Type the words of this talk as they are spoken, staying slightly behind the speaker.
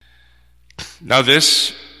Now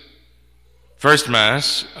this first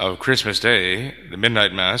Mass of Christmas Day, the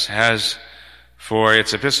Midnight Mass, has for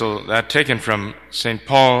its epistle that taken from St.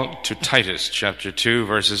 Paul to Titus, chapter 2,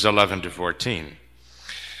 verses 11 to 14.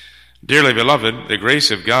 Dearly beloved, the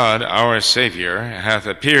grace of God, our Savior, hath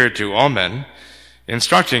appeared to all men,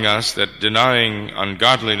 instructing us that denying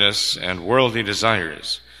ungodliness and worldly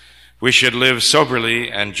desires, we should live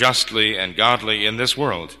soberly and justly and godly in this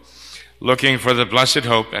world, looking for the blessed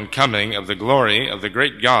hope and coming of the glory of the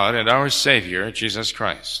great God and our Savior, Jesus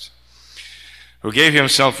Christ, who gave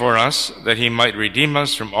himself for us that he might redeem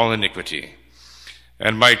us from all iniquity,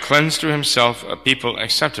 and might cleanse to himself a people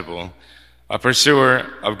acceptable, a pursuer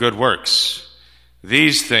of good works.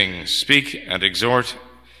 These things speak and exhort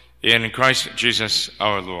in Christ Jesus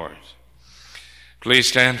our Lord. Please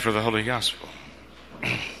stand for the Holy Gospel.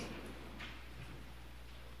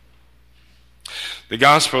 The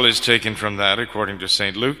Gospel is taken from that according to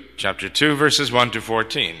St. Luke, chapter 2, verses 1 to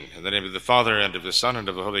 14. In the name of the Father, and of the Son, and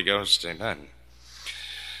of the Holy Ghost, amen.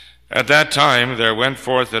 At that time there went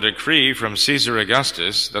forth a decree from Caesar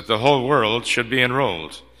Augustus that the whole world should be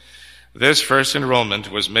enrolled. This first enrollment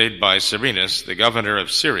was made by Cyrenius, the governor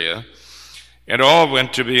of Syria, and all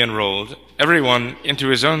went to be enrolled, everyone into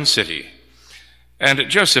his own city. And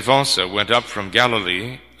Joseph also went up from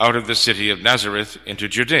Galilee, out of the city of Nazareth, into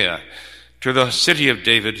Judea, to the city of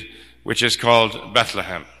David, which is called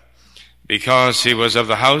Bethlehem, because he was of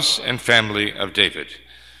the house and family of David,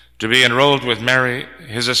 to be enrolled with Mary,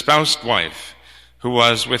 his espoused wife, who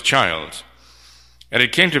was with child. And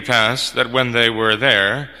it came to pass that when they were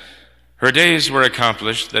there, her days were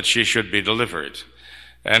accomplished that she should be delivered.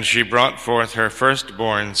 And she brought forth her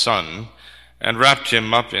firstborn son, and wrapped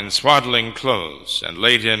him up in swaddling clothes, and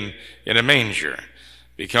laid him in a manger,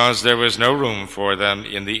 because there was no room for them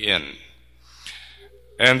in the inn.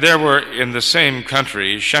 And there were in the same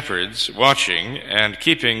country shepherds watching and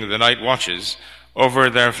keeping the night watches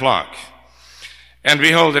over their flock. And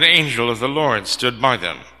behold, an angel of the Lord stood by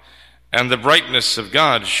them, and the brightness of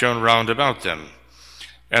God shone round about them,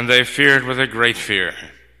 and they feared with a great fear.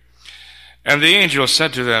 And the angel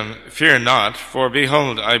said to them, Fear not, for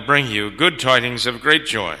behold, I bring you good tidings of great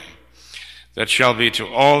joy, that shall be to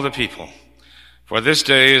all the people. For this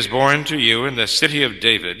day is born to you in the city of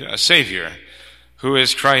David a Savior, who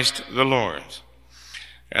is Christ the Lord.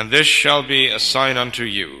 And this shall be a sign unto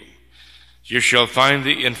you. You shall find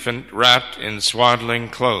the infant wrapped in swaddling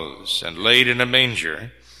clothes, and laid in a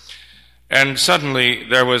manger. And suddenly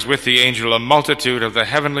there was with the angel a multitude of the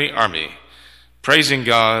heavenly army, praising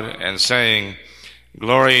God and saying,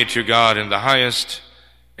 Glory to God in the highest,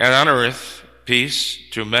 and on earth peace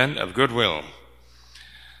to men of good will.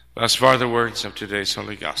 Thus far the words of today's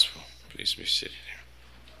Holy Gospel. Please be seated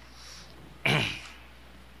here.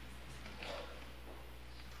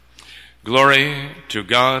 Glory to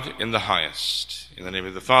God in the highest. In the name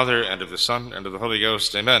of the Father, and of the Son, and of the Holy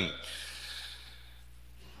Ghost, amen.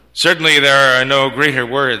 Certainly there are no greater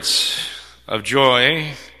words of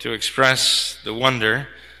joy to express the wonder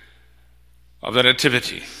of the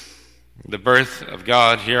Nativity, the birth of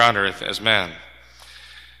God here on earth as man.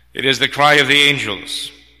 It is the cry of the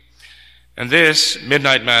angels. And this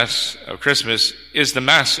midnight Mass of Christmas is the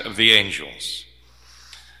Mass of the angels.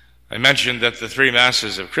 I mentioned that the three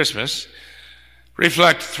Masses of Christmas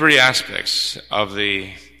reflect three aspects of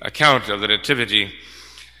the account of the Nativity.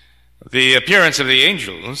 The appearance of the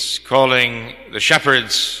angels calling the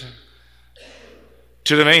shepherds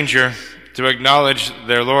to the manger to acknowledge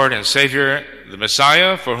their Lord and Savior, the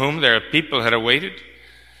Messiah, for whom their people had awaited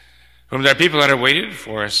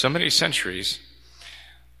for so many centuries.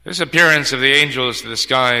 This appearance of the angels to the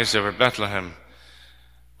skies over Bethlehem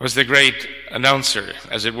was the great announcer,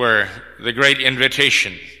 as it were, the great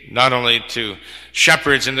invitation, not only to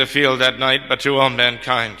shepherds in the field that night, but to all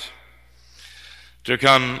mankind, to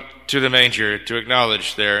come to the manger to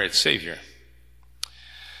acknowledge their Savior.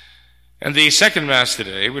 And the second Mass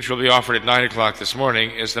today, which will be offered at 9 o'clock this morning,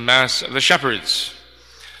 is the Mass of the shepherds.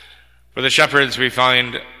 For the shepherds we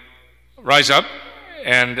find rise up,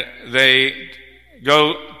 and they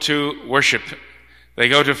go to worship. They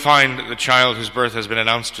go to find the child whose birth has been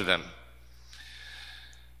announced to them.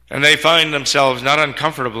 And they find themselves not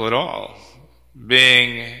uncomfortable at all,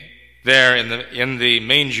 being there in the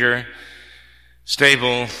manger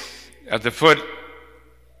stable at the foot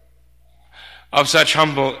of such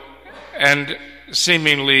humble and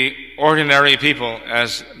seemingly ordinary people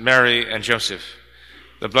as Mary and Joseph,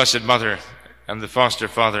 the Blessed Mother and the foster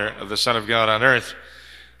father of the Son of God on earth.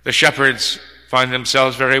 The shepherds find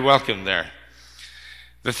themselves very welcome there.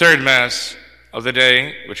 The third Mass of the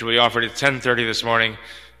day, which will be offered at 10:30 this morning,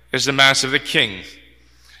 is the Mass of the King.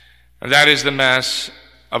 And that is the Mass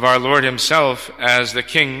of our Lord himself as the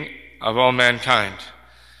King of all mankind.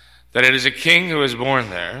 That it is a king who is born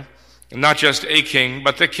there, and not just a king,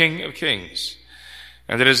 but the King of kings.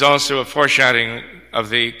 And it is also a foreshadowing of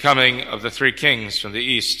the coming of the three kings from the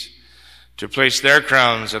east to place their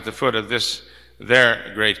crowns at the foot of this,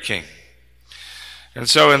 their great king. And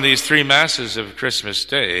so in these three Masses of Christmas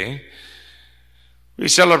Day, we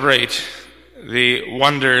celebrate the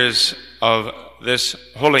wonders of this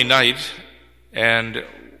holy night, and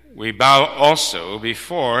we bow also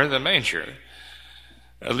before the manger.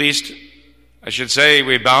 At least, I should say,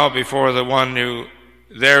 we bow before the one who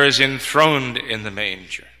there is enthroned in the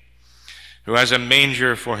manger, who has a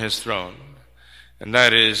manger for his throne, and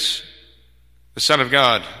that is the Son of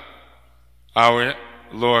God, our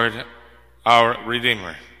Lord, our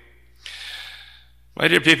Redeemer. My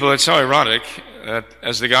dear people, it's so ironic that,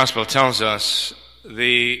 as the Gospel tells us,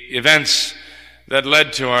 the events that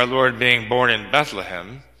led to our Lord being born in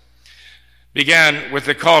Bethlehem began with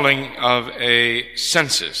the calling of a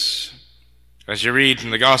census. As you read in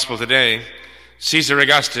the Gospel today, Caesar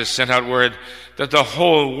Augustus sent out word that the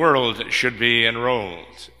whole world should be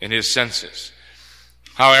enrolled in his census.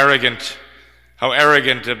 How arrogant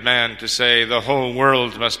of man to say the whole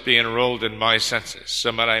world must be enrolled in my census,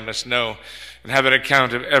 so that I must know and have an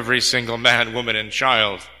account of every single man, woman, and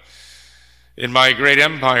child in my great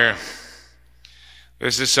empire.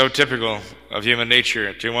 This is so typical of human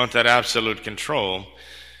nature, to want that absolute control.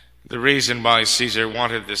 The reason why Caesar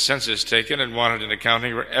wanted the census taken and wanted an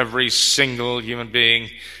accounting for every single human being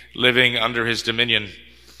living under his dominion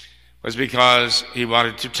was because he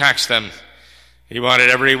wanted to tax them. He wanted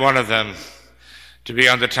every one of them to be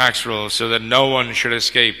on the tax roll so that no one should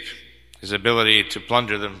escape his ability to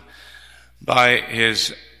plunder them by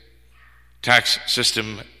his tax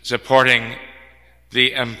system supporting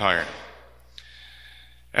the empire.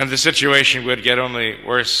 And the situation would get only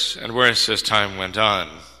worse and worse as time went on.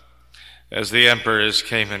 As the emperors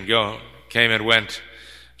came and went,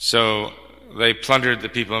 so they plundered the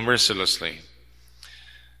people mercilessly.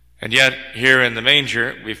 And yet, here in the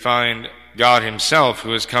manger, we find God himself,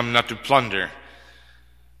 who has come not to plunder,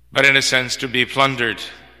 but in a sense to be plundered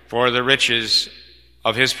for the riches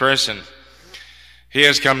of his person. He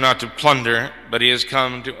has come not to plunder, but he has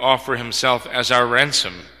come to offer himself as our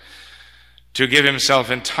ransom, to give himself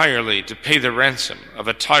entirely, to pay the ransom of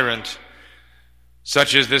a tyrant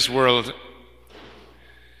such as this world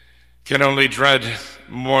can only dread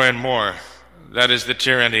more and more. That is the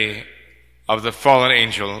tyranny of the fallen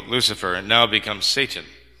angel Lucifer, and now becomes Satan.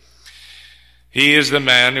 He is the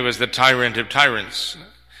man who is the tyrant of tyrants.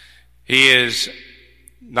 He is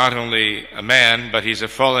not only a man, but he's a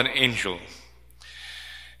fallen angel.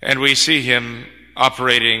 And we see him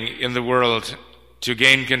operating in the world to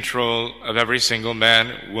gain control of every single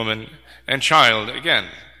man, woman, and child again.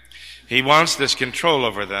 He wants this control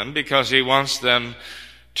over them because he wants them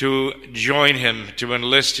to join him, to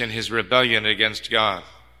enlist in his rebellion against God.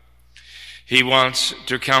 He wants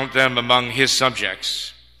to count them among his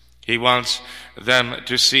subjects. He wants them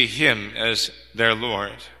to see him as their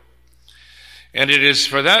Lord. And it is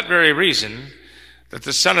for that very reason that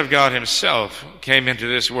the Son of God himself came into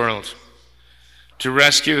this world, to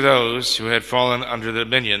rescue those who had fallen under the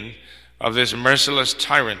dominion of this merciless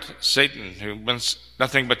tyrant, Satan, who wants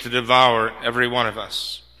nothing but to devour every one of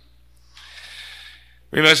us.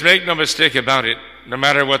 We must make no mistake about it, no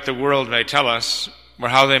matter what the world may tell us, or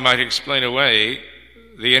how they might explain away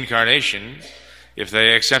the incarnation, if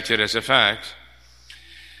they accept it as a fact.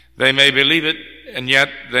 They may believe it, and yet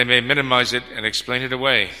they may minimize it and explain it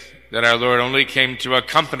away, that our Lord only came to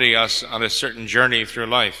accompany us on a certain journey through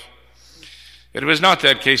life. It was not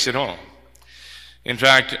that case at all. In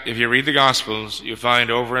fact, if you read the Gospels, you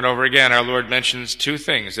find over and over again our Lord mentions two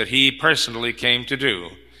things that he personally came to do,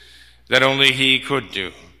 that only he could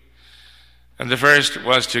do. And the first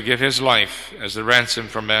was to give his life as the ransom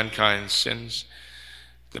for mankind's sins,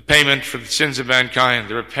 the payment for the sins of mankind,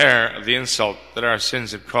 the repair of the insult that our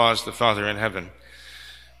sins had caused the Father in heaven,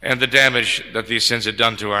 and the damage that these sins had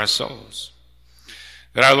done to our souls.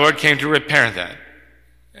 That our Lord came to repair that.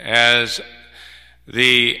 As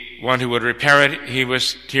the one who would repair it, he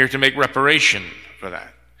was here to make reparation for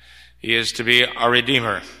that. He is to be our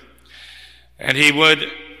Redeemer. And he would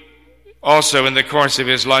also, in the course of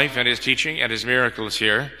his life and his teaching and his miracles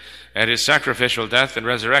here, and his sacrificial death and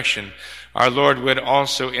resurrection, our Lord would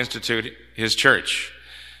also institute his church.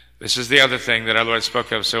 This is the other thing that our Lord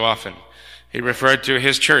spoke of so often. He referred to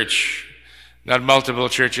his church, not multiple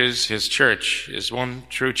churches. His church is one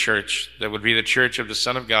true church that would be the church of the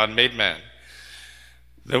Son of God made man.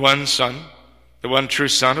 The one Son, the one true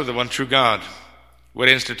Son of the one true God, would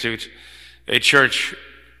institute a church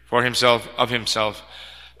for himself, of himself,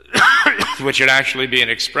 which would actually be an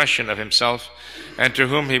expression of himself, and to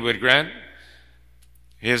whom he would grant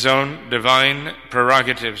his own divine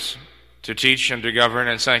prerogatives to teach and to govern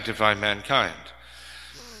and sanctify mankind.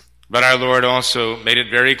 But our Lord also made it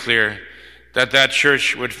very clear that that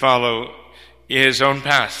church would follow his own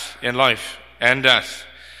path in life and death,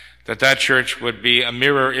 that that church would be a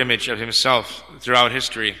mirror image of himself throughout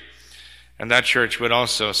history, and that church would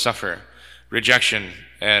also suffer rejection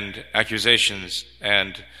and accusations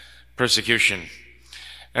and persecution,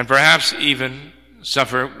 and perhaps even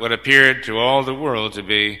suffer what appeared to all the world to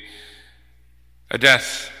be a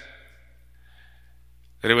death,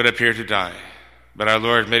 that it would appear to die. But our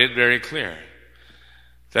Lord made it very clear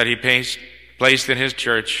that he placed in his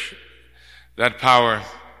church that power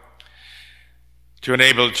to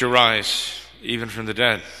enable it to rise even from the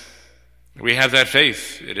dead. We have that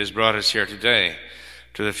faith. It has brought us here today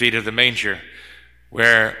to the feet of the manger,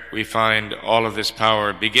 where we find all of this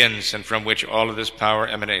power begins and from which all of this power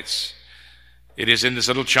emanates. It is in this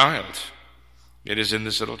little child. It is in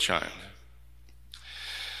this little child.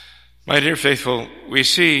 My dear faithful, we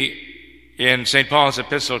see in St. Paul's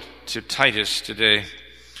epistle to Titus today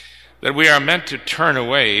that we are meant to turn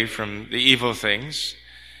away from the evil things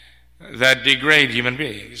that degrade human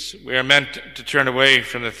beings. We are meant to turn away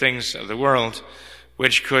from the things of the world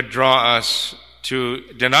which could draw us to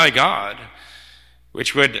deny God,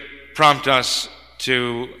 which would prompt us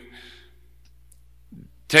to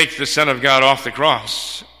take the Son of God off the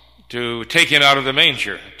cross, to take him out of the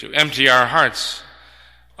manger, to empty our hearts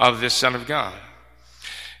of this Son of God,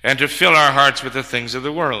 and to fill our hearts with the things of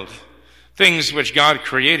the world, things which God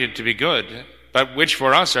created to be good, but which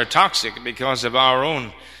for us are toxic because of our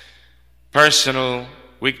own personal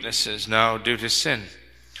weaknesses now due to sin.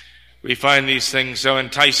 We find these things so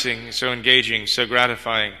enticing, so engaging, so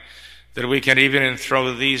gratifying, that we can even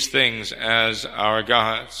enthrone these things as our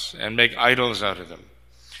gods and make idols out of them.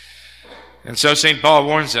 And so St. Paul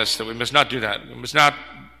warns us that we must not do that. We must not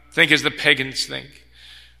think as the pagans think,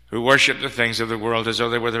 who worship the things of the world as though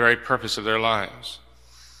they were the very purpose of their lives.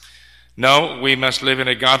 No, we must live in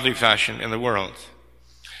a godly fashion in the world,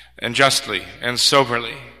 and justly and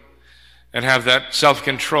soberly, and have that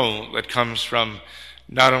self-control that comes from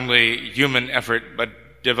not only human effort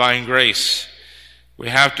but divine grace. We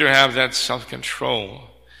have to have that self-control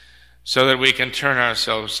so that we can turn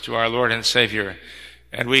ourselves to our Lord and Savior,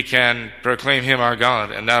 and we can proclaim him our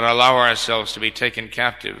God and not allow ourselves to be taken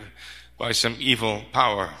captive by some evil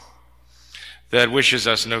power that wishes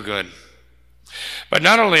us no good. But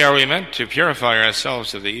not only are we meant to purify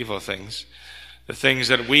ourselves of the evil things, the things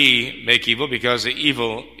that we make evil, because the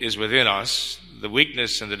evil is within us, the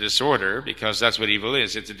weakness and the disorder, because that's what evil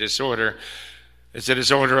is. It's a disorder. It's a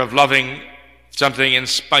disorder of loving something in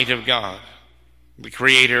spite of God, the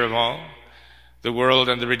creator of all, the world,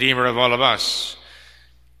 and the redeemer of all of us.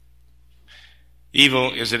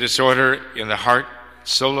 Evil is a disorder in the heart,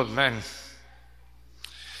 soul of men.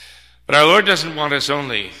 But our Lord doesn't want us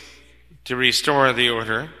only to restore the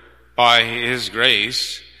order by his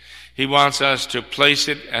grace. He wants us to place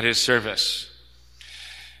it at his service.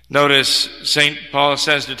 Notice St. Paul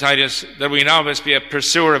says to Titus that we now must be a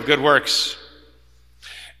pursuer of good works.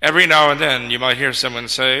 Every now and then you might hear someone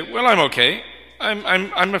say, well, I'm okay.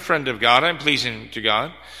 I'm a friend of God. I'm pleasing to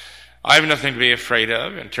God. I have nothing to be afraid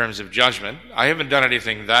of in terms of judgment. I haven't done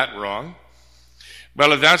anything that wrong.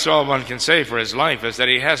 Well, if that's all one can say for his life, is that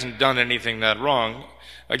he hasn't done anything that wrong,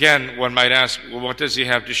 again, one might ask, well, what does he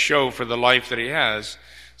have to show for the life that he has?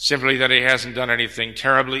 Simply that he hasn't done anything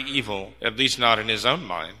terribly evil, at least not in his own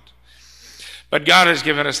mind. But God has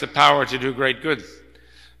given us the power to do great good.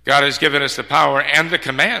 God has given us the power and the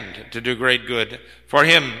command to do great good for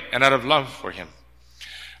him and out of love for him.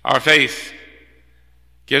 Our faith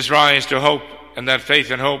gives rise to hope, and that faith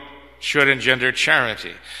and hope should engender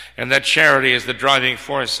charity. And that charity is the driving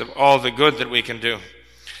force of all the good that we can do.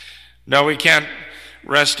 No, we can't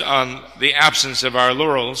rest on the absence of our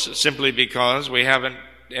laurels simply because we haven't,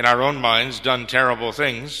 in our own minds, done terrible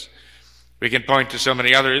things. We can point to so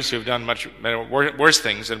many others who've done much worse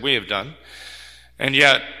things than we have done. And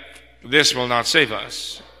yet, this will not save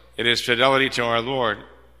us. It is fidelity to our Lord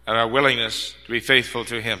and our willingness to be faithful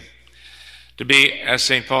to him. To be, as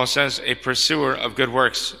St. Paul says, a pursuer of good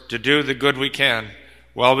works, to do the good we can,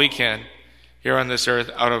 while we can, here on this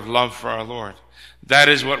earth, out of love for our Lord. That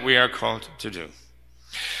is what we are called to do.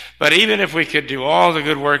 But even if we could do all the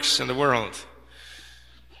good works in the world,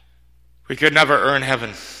 we could never earn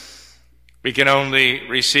heaven. We can only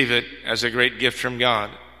receive it as a great gift from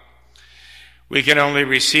God. We can only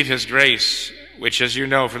receive his grace which, as you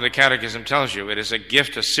know from the Catechism, tells you it is a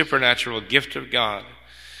gift, a supernatural gift of God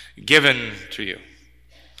given to you.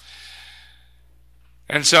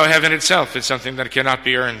 And so heaven itself is something that cannot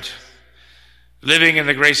be earned. Living in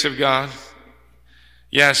the grace of God,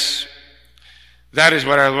 yes, that is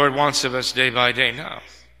what our Lord wants of us day by day now.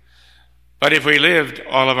 But if we lived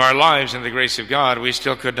all of our lives in the grace of God, we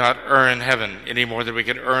still could not earn heaven any more than we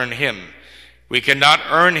could earn Him. We cannot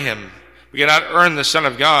earn Him. We cannot earn the Son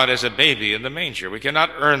of God as a baby in the manger. We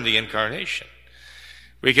cannot earn the incarnation.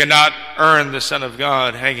 We cannot earn the Son of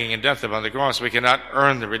God hanging in death upon the cross. We cannot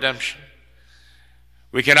earn the redemption.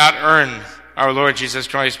 We cannot earn our Lord Jesus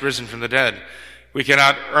Christ risen from the dead. We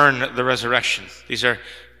cannot earn the resurrection. These are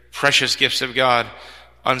precious gifts of God,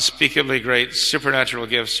 unspeakably great, supernatural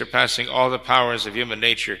gifts surpassing all the powers of human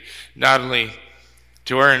nature, not only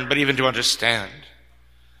to earn, but even to understand.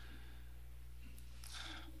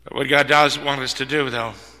 But what God does want us to do,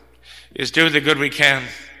 though, is do the good we can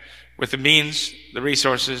with the means, the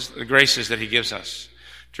resources, the graces that He gives us,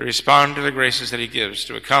 to respond to the graces that He gives,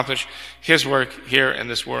 to accomplish His work here in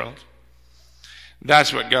this world.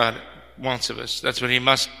 That's what God wants of us. That's what He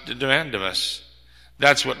must demand of us.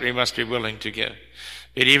 That's what we must be willing to give.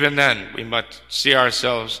 But even then, we must see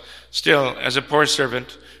ourselves still as a poor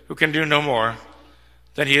servant who can do no more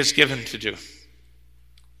than he is given to do.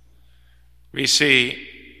 We see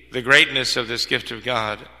the greatness of this gift of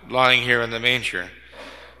God lying here in the manger,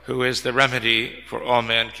 who is the remedy for all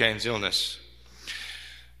mankind's illness.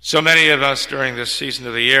 So many of us during this season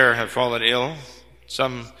of the year have fallen ill,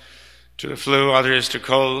 some to the flu, others to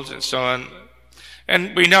colds, and so on.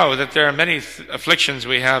 And we know that there are many afflictions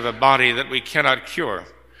we have a body that we cannot cure,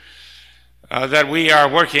 that we are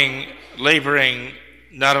working, laboring,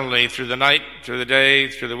 not only through the night, through the day,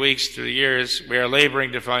 through the weeks, through the years. We are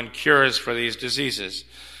laboring to find cures for these diseases,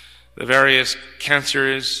 the various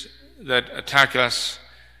cancers that attack us,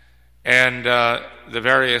 and the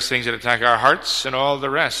various things that attack our hearts and all the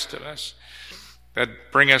rest of us that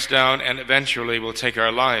bring us down and eventually will take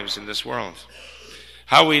our lives in this world.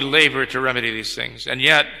 How we labor to remedy these things. And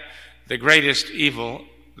yet, the greatest evil,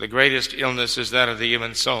 the greatest illness is that of the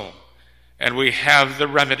human soul. And we have the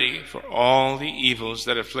remedy for all the evils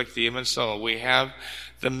that afflict the human soul. We have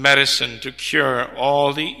the medicine to cure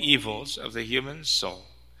all the evils of the human soul.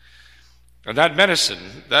 And that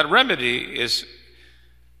medicine, that remedy is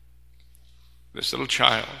this little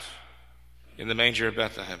child in the manger of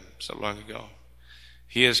Bethlehem so long ago.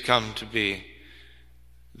 He has come to be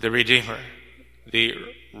the Redeemer, the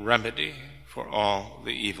remedy for all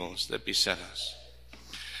the evils that beset us.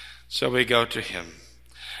 So we go to Him.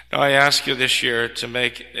 Now I ask you this year to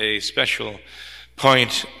make a special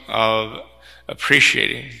point of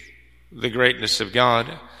appreciating the greatness of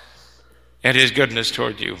God and His goodness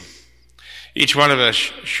toward you. Each one of us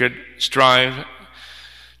should strive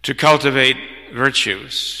to cultivate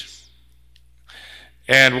virtues.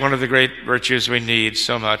 And one of the great virtues we need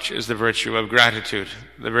so much is the virtue of gratitude,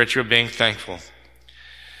 the virtue of being thankful.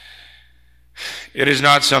 It is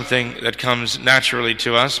not something that comes naturally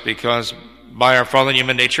to us because by our fallen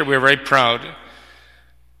human nature we're very proud.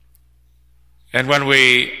 And when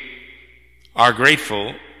we are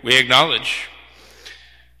grateful, we acknowledge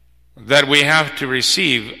that we have to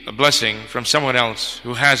receive a blessing from someone else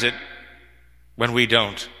who has it when we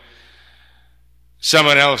don't.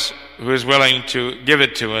 Someone else who is willing to give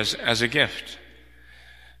it to us as a gift.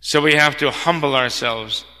 So we have to humble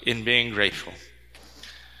ourselves in being grateful.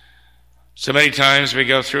 So many times we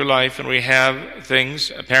go through life and we have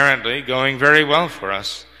things apparently going very well for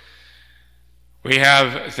us. We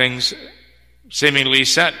have things seemingly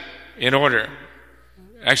set in order.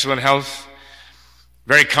 Excellent health,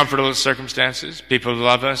 very comfortable circumstances. People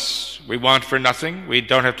love us. We want for nothing. We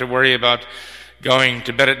don't have to worry about going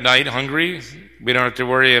to bed at night hungry. We don't have to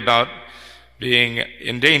worry about being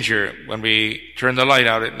in danger when we turn the light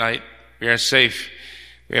out at night. We are safe.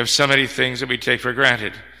 We have so many things that we take for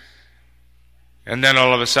granted. And then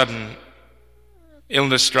all of a sudden,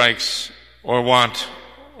 illness strikes, or want,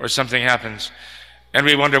 or something happens. And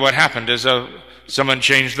we wonder what happened, as though someone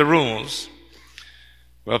changed the rules.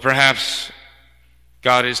 Well, perhaps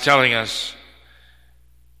God is telling us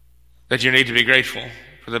that you need to be grateful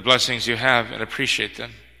for the blessings you have and appreciate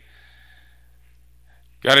them.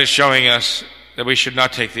 God is showing us that we should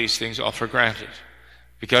not take these things all for granted,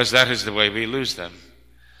 because that is the way we lose them.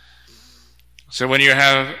 So when you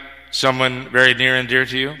have someone very near and dear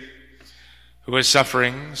to you who is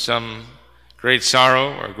suffering some great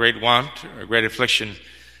sorrow or great want or great affliction,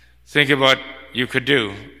 think of what you could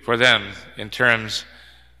do for them in terms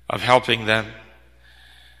of helping them.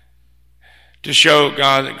 to show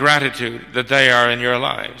God gratitude that they are in your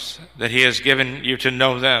lives, that He has given you to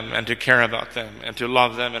know them and to care about them and to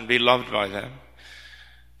love them and be loved by them.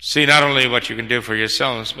 See not only what you can do for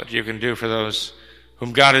yourselves, but you can do for those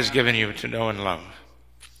whom God has given you to know and love.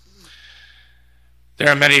 There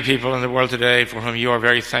are many people in the world today for whom you are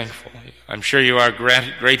very thankful. I'm sure you are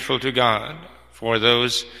grateful to God for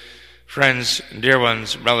those friends, dear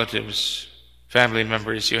ones, relatives, family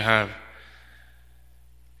members you have.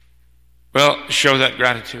 Well, show that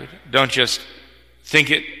gratitude. Don't just think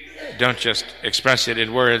it, don't just express it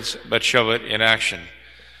in words, but show it in action.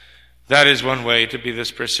 That is one way to be this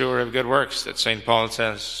pursuer of good works that St. Paul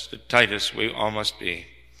says to Titus we all must be.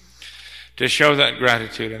 To show that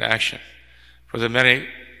gratitude in action for the many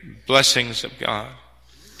blessings of God.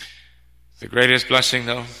 The greatest blessing,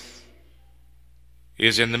 though,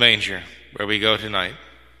 is in the manger, where we go tonight.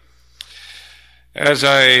 As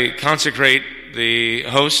I consecrate the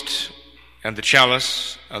host and the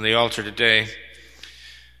chalice on the altar today,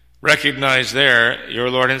 recognize there your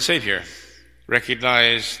Lord and Savior.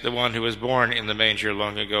 Recognize the one who was born in the manger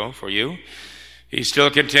long ago for you. He still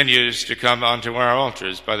continues to come onto our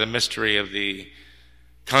altars by the mystery of the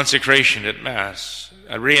consecration at Mass,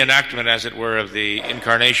 a reenactment, as it were, of the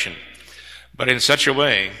Incarnation, but in such a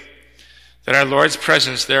way that our Lord's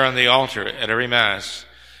presence there on the altar at every Mass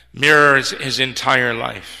mirrors His entire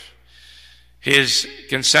life, His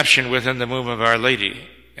conception within the womb of Our Lady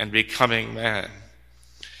and becoming man,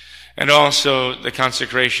 and also the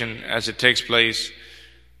consecration as it takes place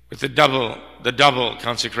with the double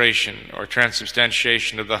consecration or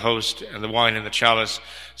transubstantiation of the host and the wine and the chalice,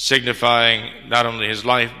 signifying not only His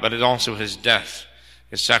life, but also His death,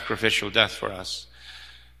 His sacrificial death for us.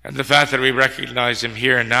 And the fact that we recognize Him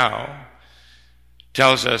here and now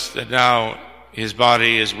tells us that now His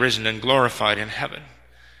body is risen and glorified in heaven.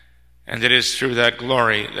 And it is through that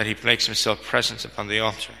glory that He makes Himself present upon the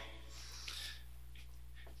altar.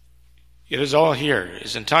 It is all here.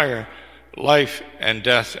 His entire life and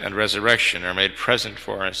death and resurrection are made present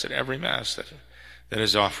for us at every Mass that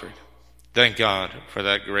is offered. Thank God for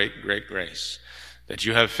that great, great grace, that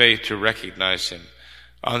you have faith to recognize Him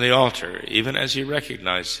on the altar, even as you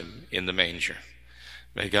recognize Him in the manger.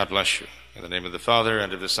 May God bless you. In the name of the Father,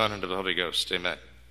 and of the Son, and of the Holy Ghost. Amen.